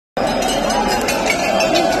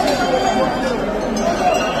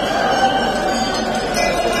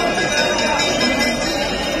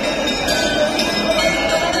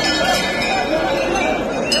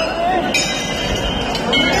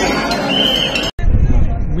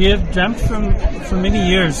We have dreamt for many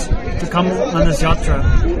years to come on this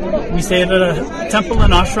yatra. We stayed at a temple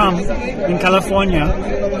and ashram in California,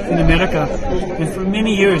 in America, and for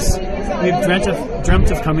many years we've dreamt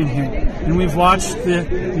of coming here. And we've watched the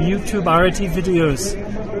YouTube RT videos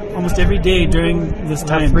almost every day during this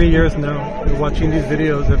time. 3 years now, we're watching these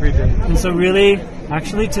videos every day. And so really,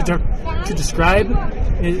 actually to describe,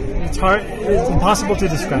 it's hard, it's impossible to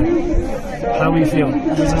describe how we feel.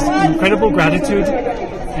 There's this incredible gratitude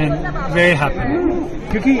and very happy.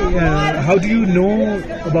 Kyunki, how do you know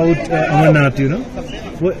about Amarnath, you know?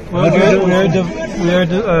 We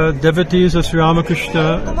are devotees of Sri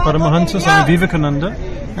Ramakrishna Paramahansa Swami Vivekananda,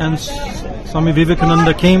 and Swami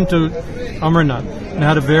Vivekananda came to Amarnath and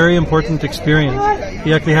had a very important experience.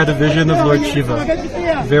 He actually had a vision of Lord Shiva,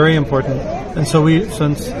 very important. And so we,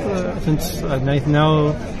 since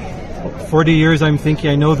now 40 years, I'm thinking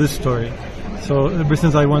I know this story. So ever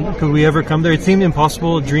since could we ever come there? It seemed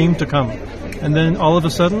impossible, a dream to come. And then all of a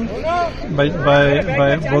sudden, by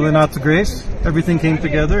Bholenath's grace, everything came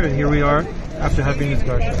together, and here we are after having this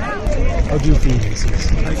darshan. How do you feel?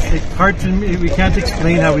 It's hard to me. We can't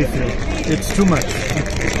explain how we feel. It's too much.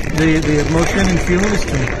 The emotion and feeling is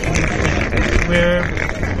too much. We're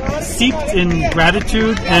steeped in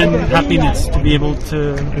gratitude and happiness to be able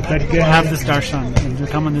to have this darshan and to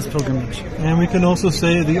come on this pilgrimage. And we can also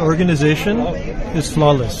say the organization is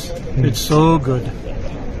flawless. It's so good.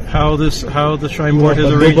 How the Shrine Board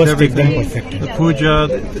has arranged everything. The puja,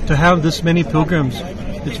 to have this many pilgrims,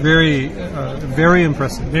 it's very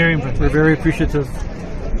impressive. Very impressive. We're very appreciative.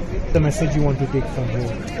 The message you want to take from here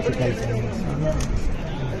to California?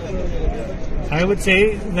 I would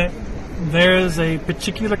say that there is a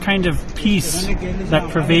particular kind of peace that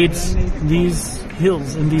pervades these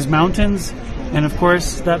hills and these mountains, and of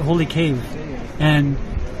course that holy cave. And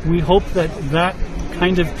we hope that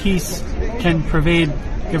kind of peace can pervade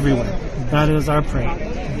everywhere. That is our prayer.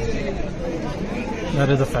 That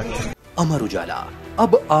is a fact. Amar Ujala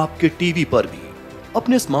अब आपके TV पर भी।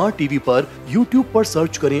 अपने smart TV पर YouTube पर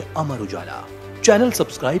search करें Amar Ujala, channel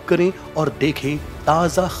subscribe करें और देखें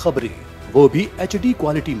ताजा खबरें, वो भी HD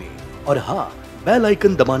क्वालिटी में। और हाँ, बेल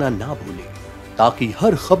आइकन दबाना ना भूलें ताकि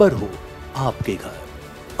हर खबर हो आपके घर।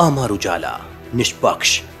 अमर उजाला,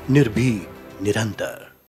 निष्पक्ष, निर्भीक, निरंतर।